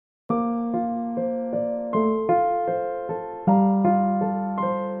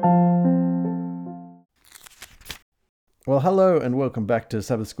Well, hello and welcome back to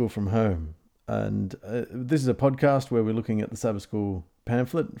Sabbath School from Home. And this is a podcast where we're looking at the Sabbath School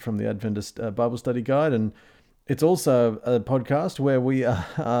pamphlet from the Adventist Bible Study Guide. And it's also a podcast where we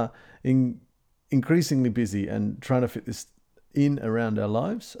are increasingly busy and trying to fit this in around our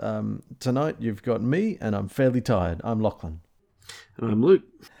lives. Tonight you've got me and I'm fairly tired. I'm Lachlan. And I'm Luke.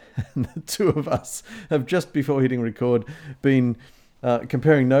 And the two of us have just before hitting record been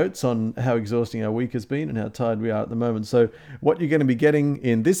comparing notes on how exhausting our week has been and how tired we are at the moment. So what you're going to be getting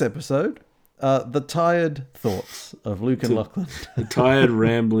in this episode, the tired thoughts of Luke and Lachlan. The tired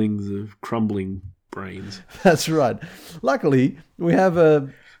ramblings of crumbling brains. That's right. Luckily, we have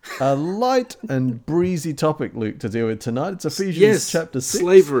a light and breezy topic, Luke, to deal with tonight. It's Ephesians chapter 6.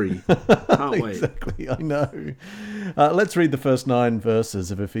 Slavery. Can't wait. Exactly, I know. Let's read the first 9 verses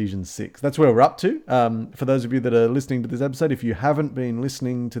of Ephesians 6. That's where we're up to. For those of you that are listening to this episode, if you haven't been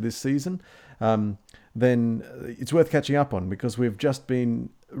listening to this season, then it's worth catching up on because we've just been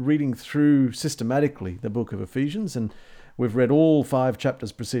reading through systematically the book of Ephesians, and we've read all 5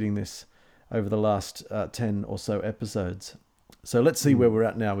 chapters preceding this over the last 10 or so episodes. So let's see where we're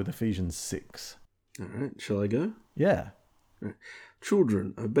at now with Ephesians 6. All right, shall I go? Yeah. Right.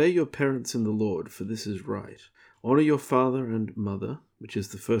 Children, obey your parents in the Lord, for this is right. Honor your father and mother, which is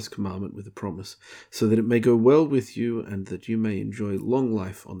the first commandment with a promise, so that it may go well with you and that you may enjoy long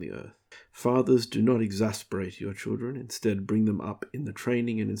life on the earth. Fathers, do not exasperate your children. Instead, bring them up in the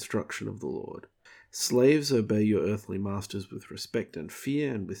training and instruction of the Lord. Slaves, obey your earthly masters with respect and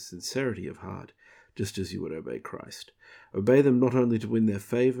fear and with sincerity of heart, just as you would obey Christ. Obey them not only to win their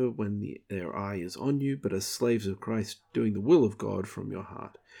favor when their eye is on you, but as slaves of Christ, doing the will of God from your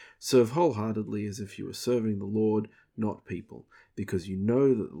heart. Serve wholeheartedly as if you were serving the Lord, not people, because you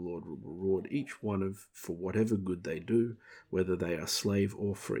know that the Lord will reward each one for whatever good they do, whether they are slave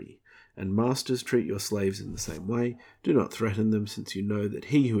or free. And masters, treat your slaves in the same way. Do not threaten them, since you know that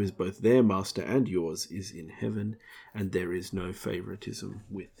he who is both their master and yours is in heaven, and there is no favoritism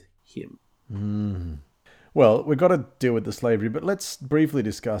with him. Well, we've got to deal with the slavery, but let's briefly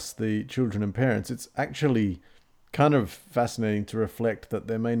discuss the children and parents. It's actually kind of fascinating to reflect that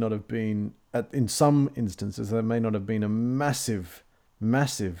there may not have been, in some instances, there may not have been a massive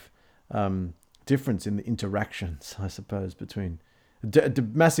difference in the interactions, I suppose, between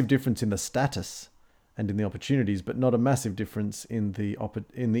massive difference in the status and in the opportunities, but not a massive difference in the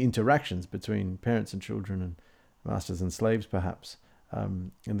interactions between parents and children and masters and slaves, perhaps,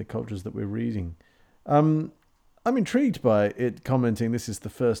 in the cultures that we're reading. I'm intrigued by it commenting this is the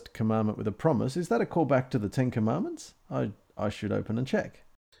first commandment with a promise. Is that a callback to the 10 Commandments? I should open and check.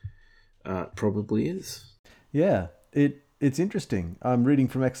 Probably is. Yeah, it's interesting. I'm reading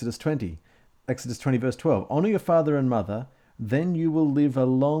from Exodus 20 verse 12. Honor your father and mother, then you will live a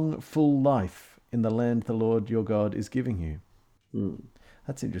long, full life in the land the Lord your God is giving you.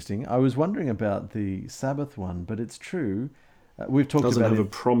 That's interesting. I was wondering about the Sabbath one, but it's true. We've talked about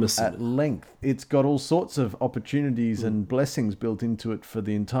it at length. It's got all sorts of opportunities and blessings built into it for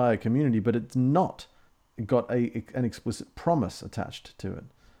the entire community, but it's not got an explicit promise attached to it.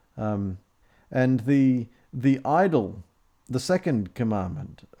 And the idol, the second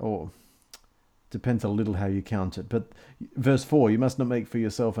commandment, or depends a little how you count it, but verse 4, you must not make for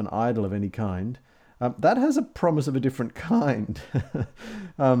yourself an idol of any kind. That has a promise of a different kind.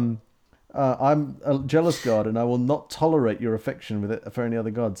 I'm a jealous God, and I will not tolerate your affection for any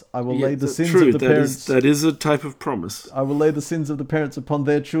other gods. I will lay the sins of the parents. That is a type of promise. I will lay the sins of the parents upon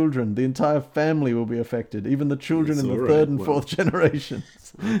their children. The entire family will be affected, even the children in the third and fourth generations.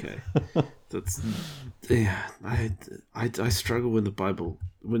 Okay, that's I struggle with the Bible.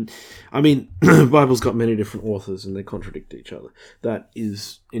 The Bible's got many different authors, and they contradict each other. That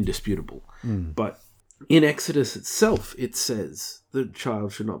is indisputable. But in Exodus itself, it says the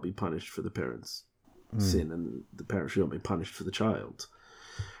child should not be punished for the parent's sin, and the parent should not be punished for the child.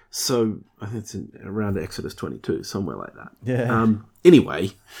 So I think it's around Exodus 22, somewhere like that. Yeah.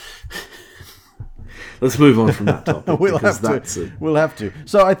 Anyway, let's move on from that topic. We'll have to.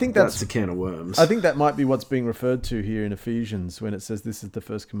 So I think that's a can of worms. I think that might be what's being referred to here in Ephesians when it says this is the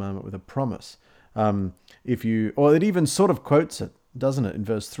first commandment with a promise. It even sort of quotes it, doesn't it, in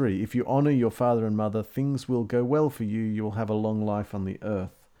verse 3? If you honor your father and mother, things will go well for you. You will have a long life on the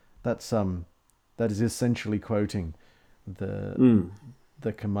earth. That is essentially quoting the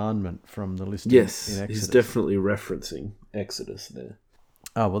commandment from the list in Exodus. He's definitely referencing Exodus there.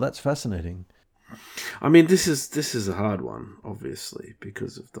 Oh, well, that's fascinating. I mean, this is a hard one, obviously,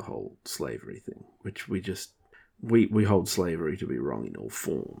 because of the whole slavery thing, which we hold slavery to be wrong in all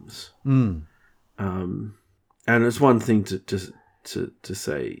forms. And it's one thing to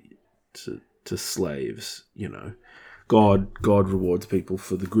say to slaves, God rewards people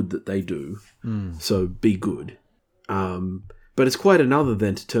for the good that they do, so be good. But it's quite another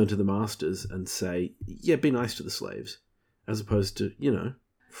then to turn to the masters and say, yeah, be nice to the slaves, as opposed to,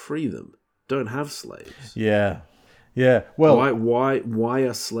 free them. Don't have slaves. Yeah. Well, why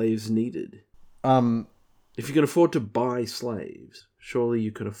are slaves needed? If you can afford to buy slaves, surely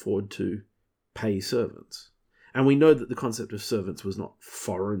you can afford to pay servants. And we know that the concept of servants was not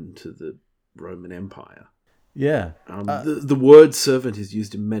foreign to the Roman Empire. Yeah. The word servant is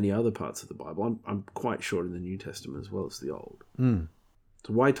used in many other parts of the Bible. I'm quite sure in the New Testament as well as the Old. So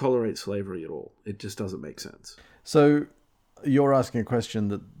why tolerate slavery at all? It just doesn't make sense. So you're asking a question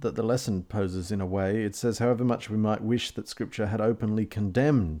that the lesson poses in a way. It says, however much we might wish that Scripture had openly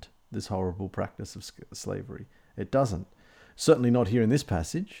condemned this horrible practice of slavery, it doesn't. Certainly not here in this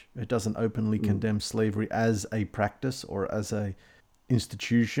passage. It doesn't openly condemn slavery as a practice or as a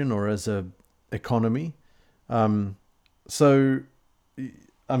institution or as a economy. So,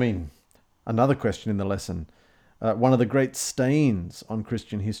 I mean, another question in the lesson. One of the great stains on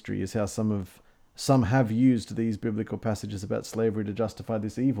Christian history is how some have used these biblical passages about slavery to justify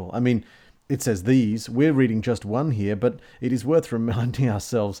this evil. I mean, it says these. We're reading just one here, but it is worth reminding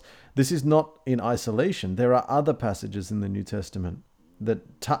ourselves this is not in isolation. There are other passages in the New Testament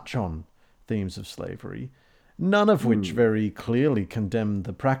that touch on themes of slavery, none of which very clearly condemn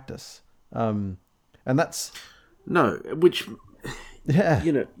the practice. And that's... No, which,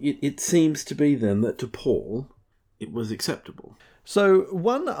 it seems to be then that to Paul, it was acceptable. So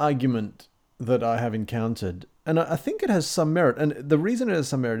one argument that I have encountered, and I think it has some merit, and the reason it has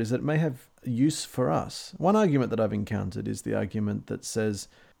some merit is that it may have use for us. One argument that I've encountered is the argument that says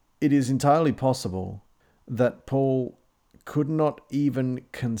it is entirely possible that Paul could not even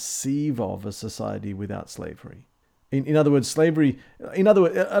conceive of a society without slavery. In other words, slavery,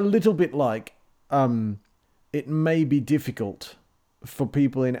 a little bit like it may be difficult for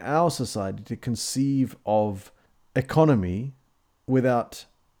people in our society to conceive of economy without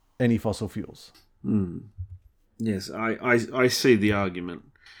any fossil fuels. Yes, I see the argument.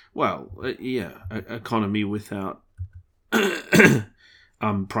 Well, economy without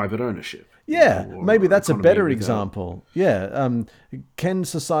private ownership. Yeah, maybe that's a better without, example. Yeah, can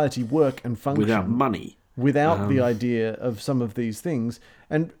society work and function without money? Without the idea of some of these things?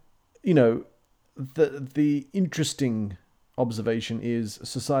 And, the interesting observation is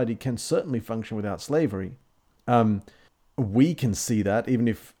society can certainly function without slavery. We can see that, even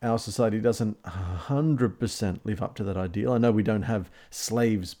if our society doesn't 100% live up to that ideal. I know we don't have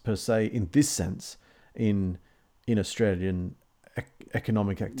slaves per se in this sense in Australian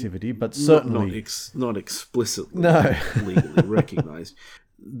economic activity, but certainly... Not explicitly no. legally recognised.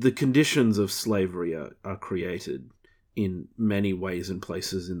 The conditions of slavery are created in many ways and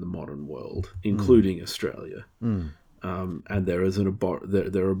places in the modern world, including Australia. And there is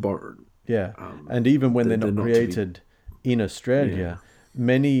they're abhorrent. Yeah, and even when they're not created in Australia,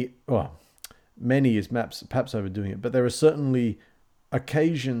 many is perhaps overdoing it, but there are certainly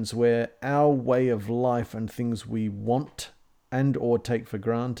occasions where our way of life and things we want and or take for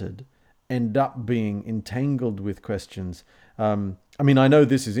granted end up being entangled with questions. I mean, I know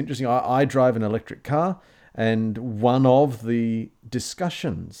this is interesting. I drive an electric car, and one of the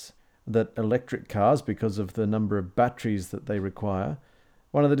discussions that electric cars, because of the number of batteries that they require,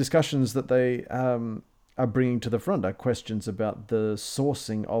 one of the discussions that they are bringing to the front are questions about the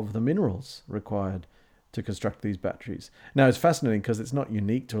sourcing of the minerals required to construct these batteries. Now, it's fascinating because it's not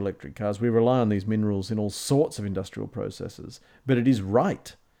unique to electric cars. We rely on these minerals in all sorts of industrial processes, but it is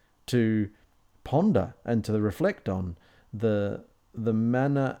right to ponder and to reflect on the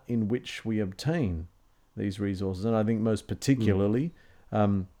manner in which we obtain these resources. And I think most particularly,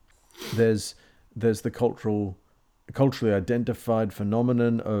 there's the culturally identified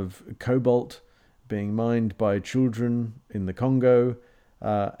phenomenon of cobalt being mined by children in the Congo,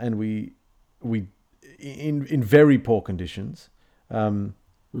 and we in very poor conditions.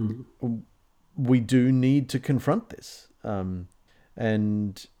 We do need to confront this,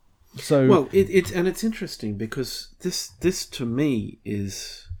 and so well, it's interesting because this to me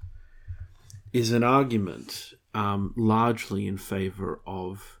is an argument largely in favor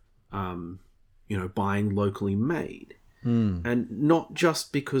of buying locally made, and not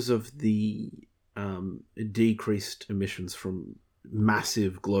just because of the decreased emissions from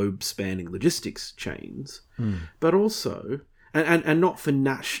massive globe-spanning logistics chains, but also, and not for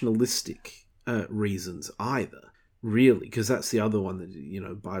nationalistic reasons either, really, because that's the other one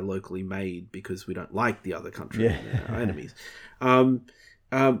that, buy locally made because we don't like the other country and our enemies.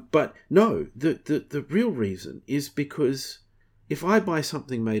 But no, the real reason is because if I buy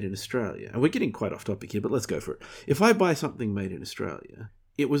something made in Australia, and we're getting quite off topic here, but let's go for it. If I buy something made in Australia,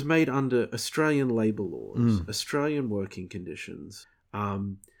 it was made under Australian labour laws, Australian working conditions.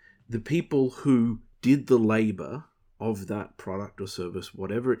 The people who did the labour of that product or service,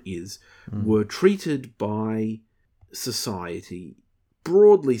 whatever it is, were treated by society,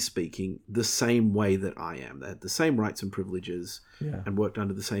 broadly speaking, the same way that I am. They had the same rights and privileges and worked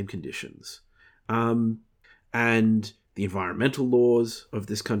under the same conditions. And the environmental laws of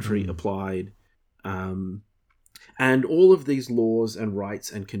this country applied. And all of these laws and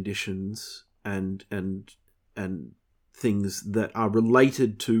rights and conditions and things that are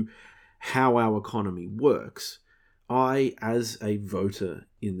related to how our economy works, I, as a voter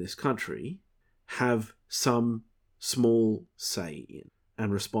in this country, have some small say in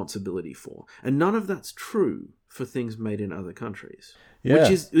and responsibility for. And none of that's true for things made in other countries. Yeah.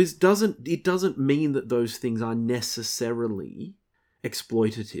 Which doesn't mean that those things are necessarily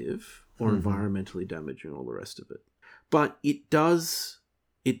exploitative or environmentally damaging, all the rest of it. But it does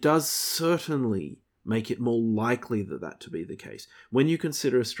certainly make it more likely that to be the case. When you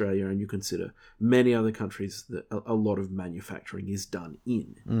consider Australia and you consider many other countries that a lot of manufacturing is done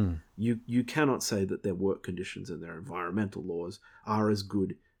in, you cannot say that their work conditions and their environmental laws are as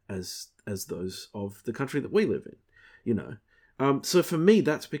good as those of the country that we live in, you know. So for me,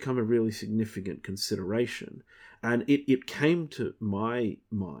 that's become a really significant consideration. And it came to my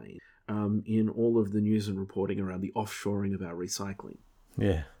mind in all of the news and reporting around the offshoring of our recycling.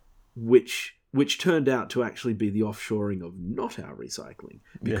 Yeah. Which turned out to actually be the offshoring of not our recycling,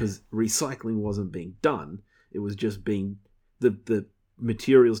 because recycling wasn't being done. It was just being, the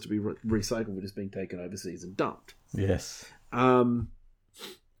materials to be recycled were just being taken overseas and dumped. Yes. And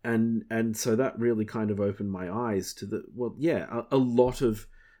so that really kind of opened my eyes to a lot of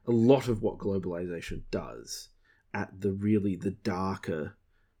what globalization does at the darker,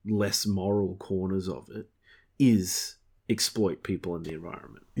 less moral corners of it is exploit people and the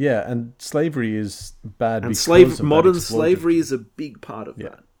environment. Yeah, and slavery is bad. And modern slavery is a big part of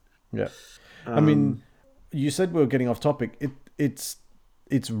that. Yeah. I mean, you said we were getting off topic. It's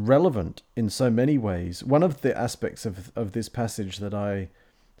relevant in so many ways. One of the aspects of this passage that I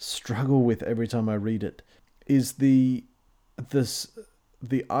struggle with every time I read it is the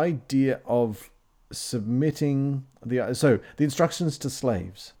idea of submitting the instructions to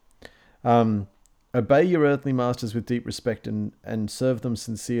slaves. Obey your earthly masters with deep respect and serve them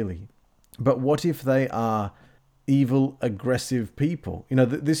sincerely. But what if they are evil, aggressive people? You know,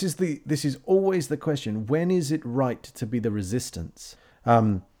 this is always the question. When is it right to be the resistance?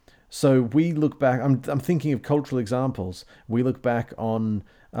 So we look back. I'm thinking of cultural examples. We look back on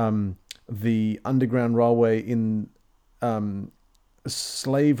the Underground Railway in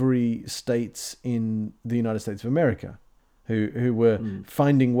slavery states in the United States of America, who were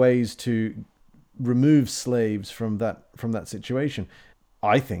finding ways to remove slaves from that situation.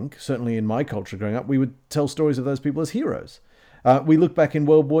 I think, certainly in my culture growing up, we would tell stories of those people as heroes. We look back in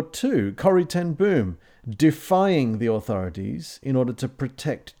World War II, Corrie ten Boom defying the authorities in order to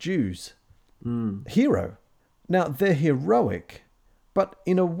protect Jews. Hero. Now, they're heroic, but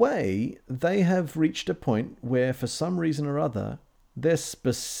in a way, they have reached a point where, for some reason or other, they're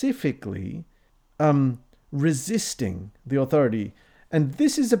specifically resisting the authority. And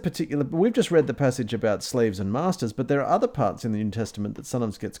this is we've just read the passage about slaves and masters, but there are other parts in the New Testament that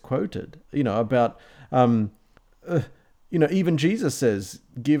sometimes gets quoted, about, even Jesus says,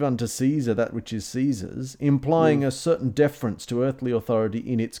 give unto Caesar that which is Caesar's, implying a certain deference to earthly authority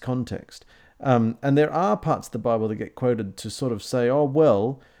in its context. And there are parts of the Bible that get quoted to sort of say,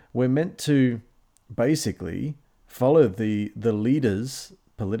 we're meant to basically follow the leaders,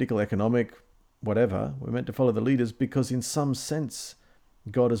 political, economic, whatever. We're meant to follow the leaders because in some sense,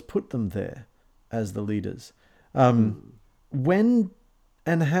 God has put them there as the leaders. When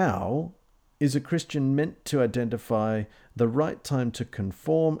and how is a Christian meant to identify the right time to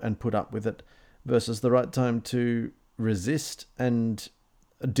conform and put up with it versus the right time to resist and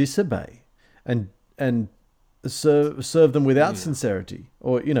disobey and serve them without sincerity?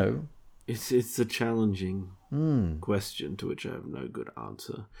 Or, It's a challenging question to which I have no good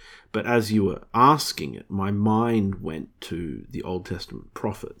answer. But as you were asking it, my mind went to the Old Testament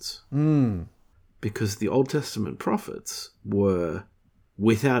prophets. Because the Old Testament prophets were,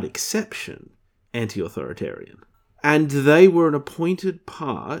 without exception, anti-authoritarian. And they were an appointed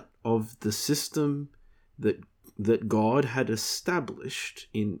part of the system that God had established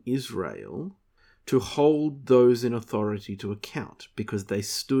in Israel to hold those in authority to account, because they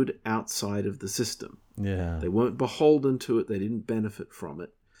stood outside of the system. Yeah. They weren't beholden to it. They didn't benefit from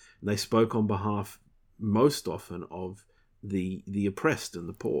it. They spoke on behalf, most often, of the oppressed and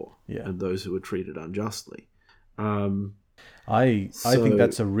the poor and those who are treated unjustly. I think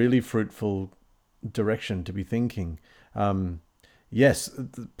that's a really fruitful direction to be thinking. Yes,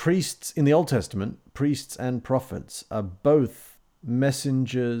 the priests in the Old Testament, priests and prophets, are both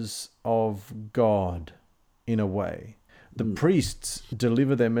messengers of God in a way. The priests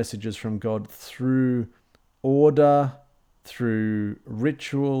deliver their messages from God through order, through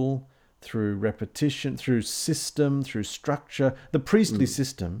ritual, through repetition, through system, through structure. The priestly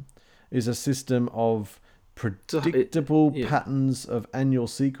system is a system of predictable patterns of annual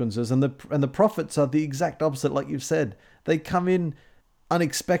sequences, and the prophets are the exact opposite. Like you've said, they come in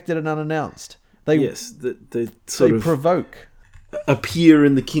unexpected and unannounced. They provoke, appear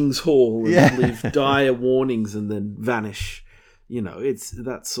in the king's hall and leave dire warnings and then vanish. It's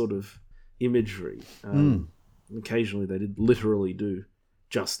that sort of imagery. Occasionally they did literally do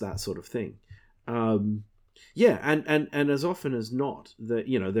just that sort of thing. And as often as not,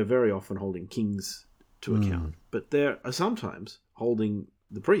 they're very often holding kings to account, but they're sometimes holding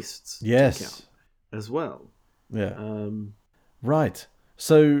the priests to account as well. Right.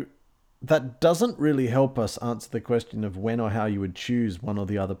 So that doesn't really help us answer the question of when or how you would choose one or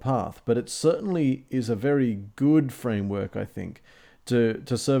the other path, but it certainly is a very good framework, I think, to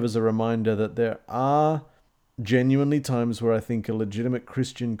serve as a reminder that there are genuinely times where I think a legitimate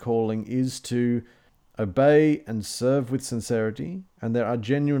Christian calling is to obey and serve with sincerity, and there are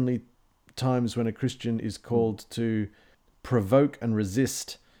genuinely times when a Christian is called to provoke and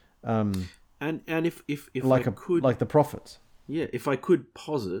resist, and if like the prophets. If I could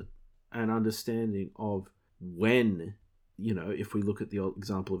posit an understanding of when, if we look at the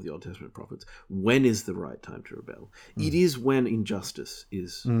example of the Old Testament prophets, when is the right time to rebel? It is when injustice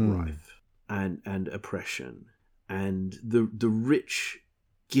is rife and oppression and the rich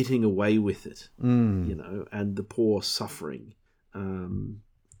getting away with it, and the poor suffering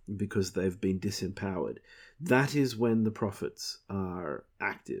because they've been disempowered. That is when the prophets are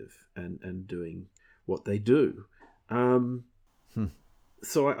active and doing what they do.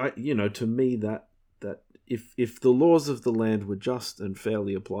 So I to me that if the laws of the land were just and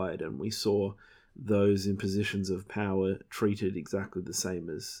fairly applied, and we saw those in positions of power treated exactly the same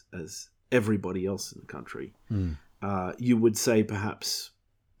as everybody else in the country, you would say perhaps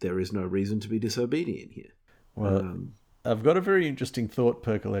there is no reason to be disobedient here. Well, I've got a very interesting thought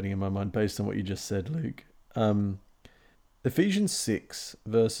percolating in my mind based on what you just said, Luke. Ephesians 6,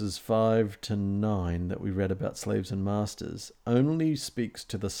 verses 5 to 9 that we read about slaves and masters only speaks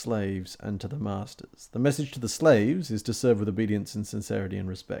to the slaves and to the masters. The message to the slaves is to serve with obedience and sincerity and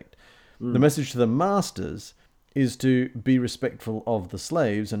respect. The message to the masters is to be respectful of the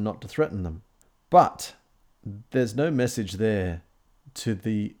slaves and not to threaten them. But there's no message there to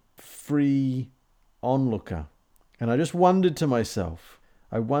the free onlooker. And I just wondered to myself,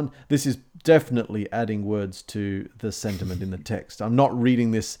 this is definitely adding words to the sentiment in the text. I'm not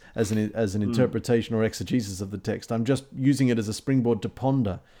reading this as an interpretation or exegesis of the text. I'm just using it as a springboard to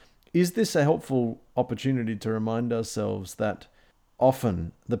ponder. Is this a helpful opportunity to remind ourselves that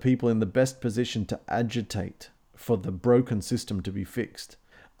often the people in the best position to agitate for the broken system to be fixed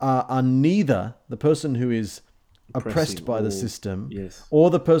are neither the person who is oppressed by the system or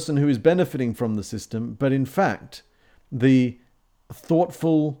the person who is benefiting from the system, but in fact the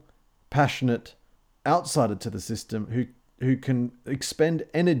thoughtful, passionate outsider to the system who can expend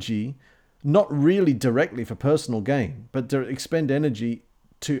energy, not really directly for personal gain, but to expend energy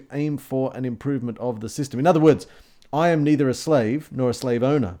to aim for an improvement of the system. In other words, I am neither a slave nor a slave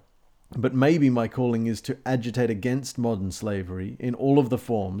owner, but maybe my calling is to agitate against modern slavery in all of the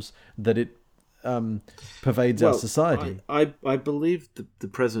forms that it pervades our society. I believe the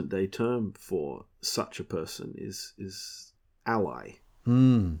present day term for such a person is ally.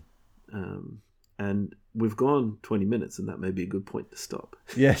 And we've gone 20 minutes, and that may be a good point to stop.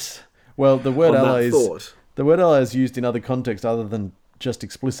 Yes. Well, the word ally is used in other contexts other than just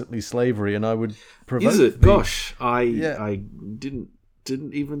explicitly slavery, and I would provoke. Is it? Gosh, I didn't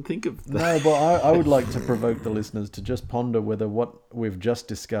even think of that. No, but I would like to provoke the listeners to just ponder whether what we've just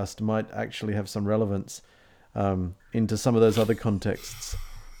discussed might actually have some relevance into some of those other contexts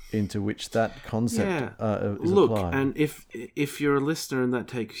into which that concept is applied. And if you're a listener and that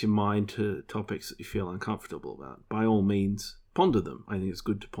takes your mind to topics that you feel uncomfortable about, by all means, ponder them. I think it's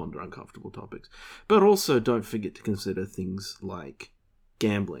good to ponder uncomfortable topics. But also don't forget to consider things like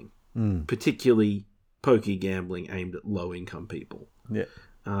gambling, particularly pokey gambling aimed at low-income people.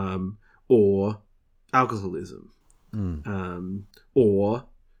 Or alcoholism, or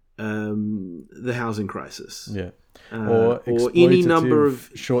the housing crisis. Or any number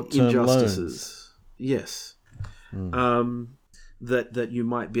of short-term injustices. Loans. Yes. that you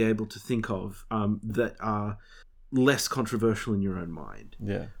might be able to think of that are less controversial in your own mind.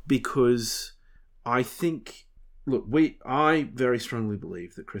 Yeah. Because I think, look, I very strongly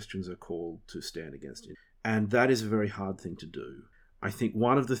believe that Christians are called to stand against it. And that is a very hard thing to do. I think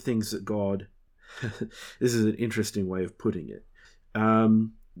one of the things that God, this is an interesting way of putting it,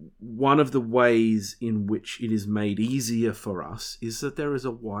 one of the ways in which it is made easier for us is that there is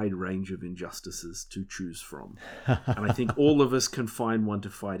a wide range of injustices to choose from. And I think all of us can find one to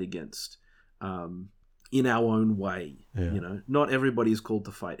fight against in our own way. Yeah. Not everybody is called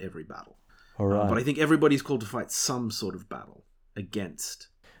to fight every battle. All right. But I think everybody's called to fight some sort of battle against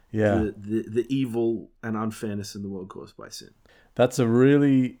the evil and unfairness in the world caused by sin. That's a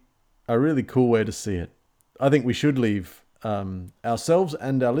really cool way to see it. I think we should leave ourselves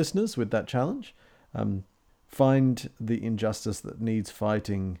and our listeners with that challenge. Find the injustice that needs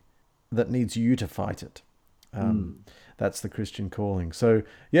fighting, that needs you to fight it. That's the Christian calling. So,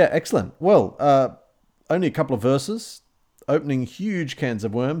 yeah, excellent. Well, only a couple of verses, opening huge cans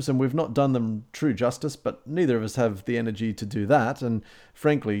of worms, and we've not done them true justice, but neither of us have the energy to do that. And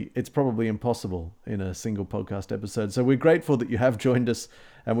frankly, it's probably impossible in a single podcast episode. So we're grateful that you have joined us,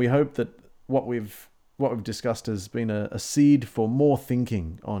 and we hope that what we've discussed has been a seed for more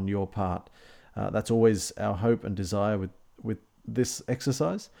thinking on your part. That's always our hope and desire with this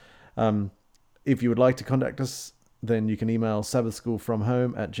exercise. If you would like to contact us, then you can email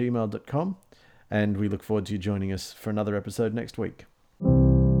sabbathschoolfromhome@gmail.com, and we look forward to you joining us for another episode next week.